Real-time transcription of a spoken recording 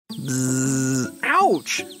Bzzz,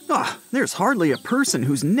 ouch! Ugh, there's hardly a person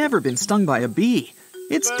who's never been stung by a bee.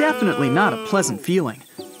 It's definitely not a pleasant feeling.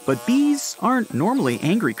 But bees aren't normally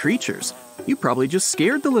angry creatures. You probably just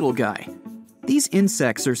scared the little guy. These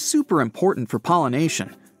insects are super important for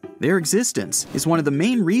pollination. Their existence is one of the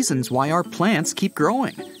main reasons why our plants keep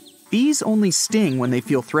growing. Bees only sting when they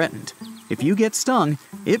feel threatened. If you get stung,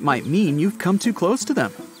 it might mean you've come too close to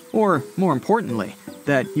them. Or, more importantly,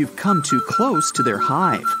 that you've come too close to their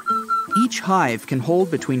hive. Each hive can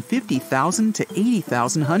hold between 50,000 to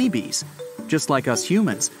 80,000 honeybees. Just like us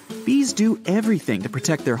humans, bees do everything to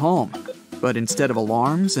protect their home. But instead of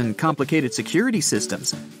alarms and complicated security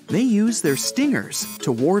systems, they use their stingers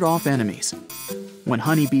to ward off enemies. When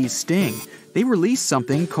honeybees sting, they release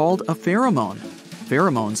something called a pheromone.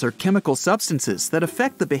 Pheromones are chemical substances that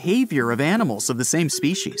affect the behavior of animals of the same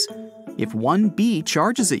species. If one bee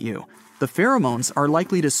charges at you, the pheromones are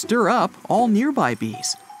likely to stir up all nearby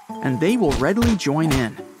bees, and they will readily join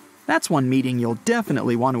in. That's one meeting you'll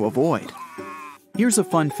definitely want to avoid. Here's a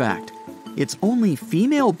fun fact. It's only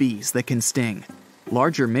female bees that can sting.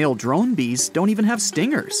 Larger male drone bees don't even have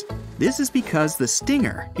stingers. This is because the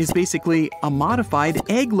stinger is basically a modified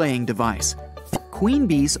egg-laying device. Queen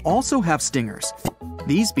bees also have stingers.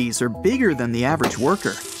 These bees are bigger than the average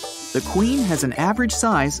worker. The queen has an average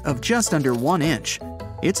size of just under 1 inch.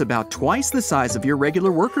 It's about twice the size of your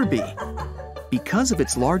regular worker bee. Because of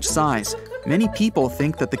its large size, many people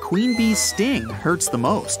think that the queen bee's sting hurts the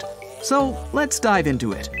most. So let's dive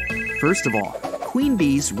into it. First of all, queen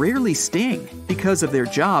bees rarely sting because of their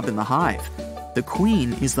job in the hive. The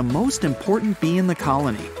queen is the most important bee in the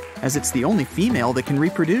colony, as it's the only female that can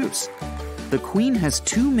reproduce. The queen has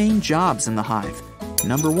 2 main jobs in the hive.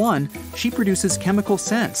 Number 1, she produces chemical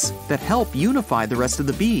scents that help unify the rest of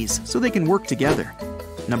the bees so they can work together.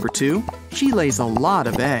 Number 2, she lays a lot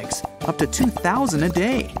of eggs, up to 2,000 a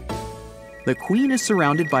day. The queen is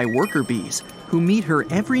surrounded by worker bees who meet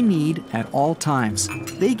her every need at all times.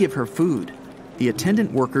 They give her food. The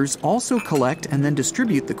attendant workers also collect and then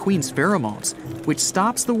distribute the queen's pheromones, which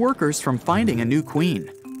stops the workers from finding a new queen.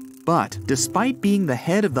 But despite being the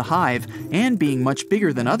head of the hive and being much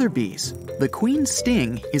bigger than other bees, the queen's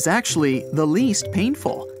sting is actually the least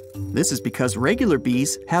painful. This is because regular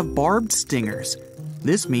bees have barbed stingers.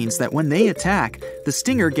 This means that when they attack, the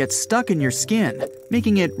stinger gets stuck in your skin,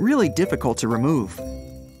 making it really difficult to remove.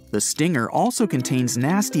 The stinger also contains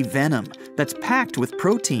nasty venom that's packed with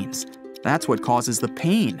proteins. That's what causes the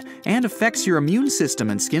pain and affects your immune system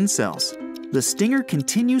and skin cells. The stinger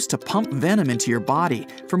continues to pump venom into your body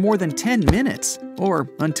for more than 10 minutes, or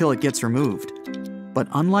until it gets removed. But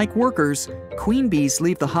unlike workers, queen bees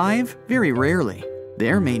leave the hive very rarely.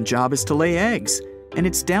 Their main job is to lay eggs, and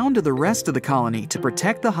it's down to the rest of the colony to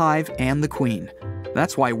protect the hive and the queen.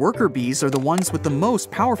 That's why worker bees are the ones with the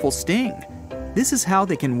most powerful sting. This is how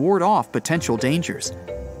they can ward off potential dangers.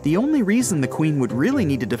 The only reason the queen would really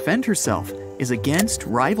need to defend herself is against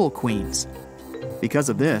rival queens. Because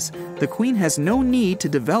of this, the queen has no need to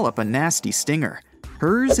develop a nasty stinger.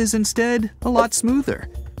 Hers is instead a lot smoother.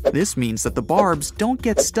 This means that the barbs don't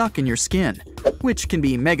get stuck in your skin, which can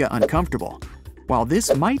be mega uncomfortable. While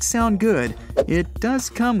this might sound good, it does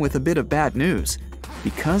come with a bit of bad news.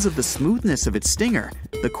 Because of the smoothness of its stinger,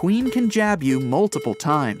 the queen can jab you multiple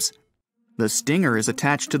times. The stinger is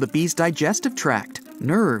attached to the bee's digestive tract,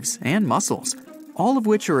 nerves, and muscles, all of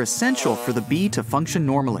which are essential for the bee to function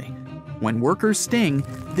normally. When workers sting,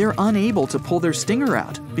 they're unable to pull their stinger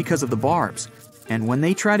out because of the barbs, and when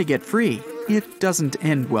they try to get free, it doesn't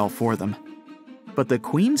end well for them. But the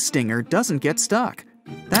queen's stinger doesn't get stuck.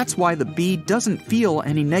 That's why the bee doesn't feel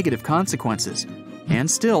any negative consequences. And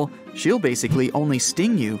still, she'll basically only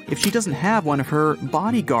sting you if she doesn't have one of her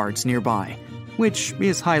bodyguards nearby, which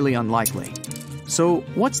is highly unlikely. So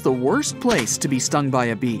what's the worst place to be stung by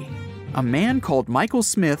a bee? A man called Michael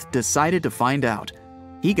Smith decided to find out.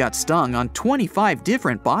 He got stung on 25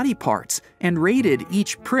 different body parts and rated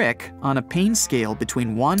each prick on a pain scale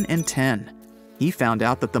between 1 and 10. He found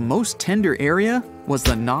out that the most tender area was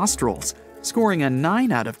the nostrils, scoring a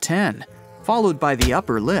 9 out of 10, followed by the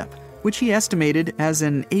upper lip, which he estimated as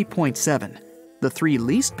an 8.7. The 3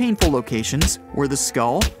 least painful locations were the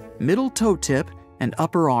skull, middle toe tip, and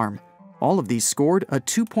upper arm. All of these scored a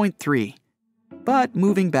 2.3. But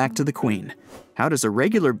moving back to the queen, how does a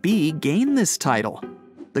regular bee gain this title?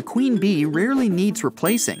 The queen bee rarely needs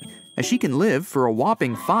replacing, as she can live for a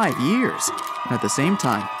whopping 5 years. At the same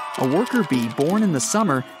time, a worker bee born in the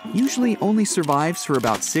summer usually only survives for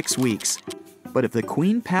about 6 weeks. But if the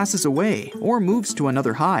queen passes away or moves to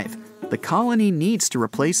another hive, the colony needs to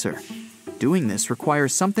replace her. Doing this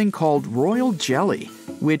requires something called royal jelly.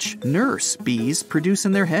 which nurse bees produce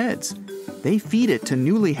in their heads. They feed it to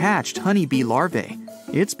newly hatched honeybee larvae.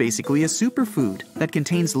 It's basically a superfood that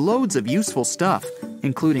contains loads of useful stuff,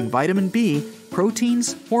 including vitamin B,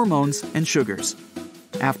 proteins, hormones, and sugars.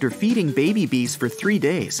 After feeding baby bees for 3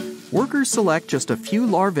 days, workers select just a few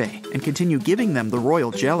larvae and continue giving them the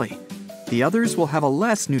royal jelly. The others will have a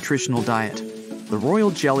less nutritional diet. The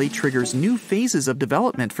royal jelly triggers new phases of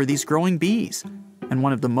development for these growing bees. And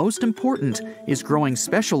one of the most important is growing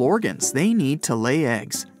special organs they need to lay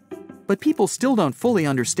eggs. But people still don't fully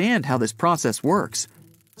understand how this process works.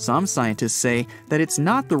 Some scientists say that it's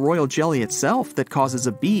not the royal jelly itself that causes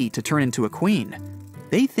a bee to turn into a queen.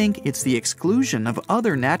 They think it's the exclusion of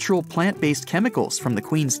other natural plant-based chemicals from the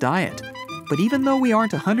queen's diet. But even though we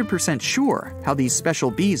aren't 100% sure how these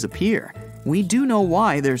special bees appear, we do know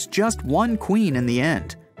why there's just one queen in the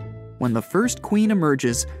end. When the first queen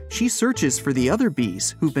emerges, she searches for the other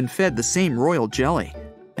bees who've been fed the same royal jelly.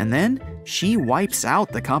 And then she wipes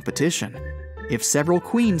out the competition. If several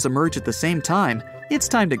queens emerge at the same time, it's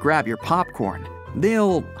time to grab your popcorn.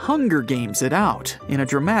 They'll Hunger Games it out in a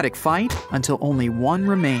dramatic fight until only one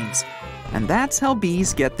remains. And that's how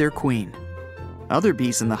bees get their queen. Other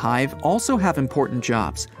bees in the hive also have important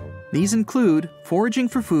jobs. These include foraging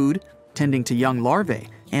for food, tending to young larvae,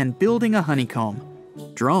 and building a honeycomb.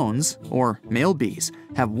 Drones, or male bees,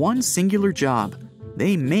 have one singular job.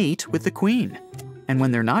 They mate with the queen. And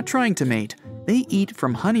when they're not trying to mate, they eat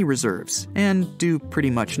from honey reserves and do pretty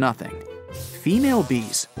much nothing. Female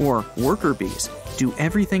bees, or worker bees, do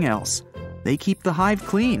everything else. They keep the hive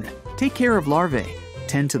clean, take care of larvae,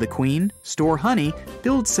 tend to the queen, store honey,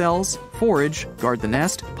 build cells, forage, guard the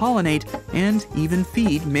nest, pollinate, and even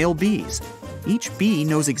feed male bees. Each bee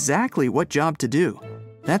knows exactly what job to do.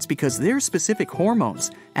 That's because their specific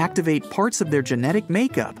hormones activate parts of their genetic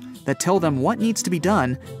makeup that tell them what needs to be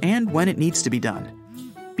done and when it needs to be done.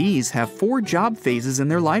 Bees have 4 job phases in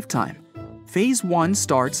their lifetime. Phase 1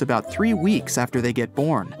 starts about 3 weeks after they get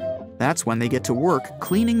born. That's when they get to work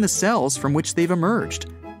cleaning the cells from which they've emerged.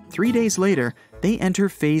 3 days later, they enter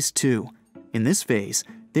Phase 2. In this phase,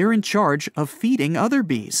 they're in charge of feeding other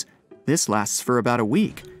bees. This lasts for about a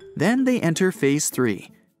week. Then they enter Phase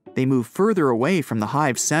 3. They move further away from the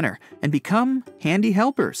hive center and become handy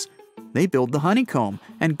helpers. They build the honeycomb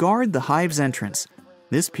and guard the hive's entrance.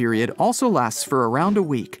 This period also lasts for around a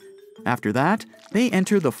week. After that, they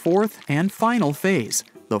enter the 4th and final phase,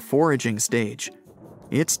 the foraging stage.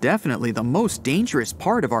 It's definitely the most dangerous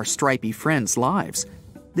part of our stripy friends' lives.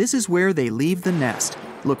 This is where they leave the nest,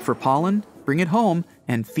 look for pollen, bring it home,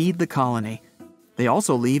 and feed the colony. They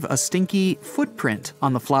also leave a stinky footprint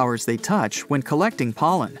on the flowers they touch when collecting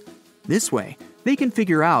pollen. This way, they can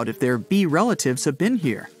figure out if their bee relatives have been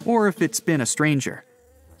here or if it's been a stranger.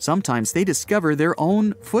 Sometimes they discover their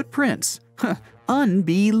own footprints.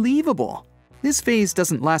 Unbelievable! This phase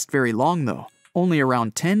doesn't last very long though, only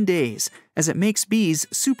around 10 days, as it makes bees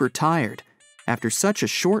super tired. After such a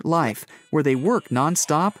short life where they work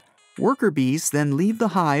non-stop, worker bees then leave the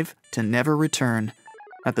hive to never return.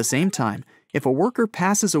 At the same time, if a worker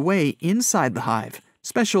passes away inside the hive,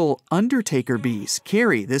 special undertaker bees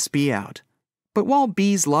carry this bee out. But while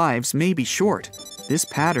bees' lives may be short, this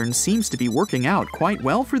pattern seems to be working out quite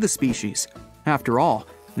well for the species. After all,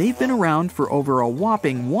 they've been around for over a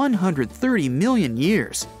whopping 130 million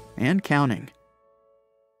years, and counting.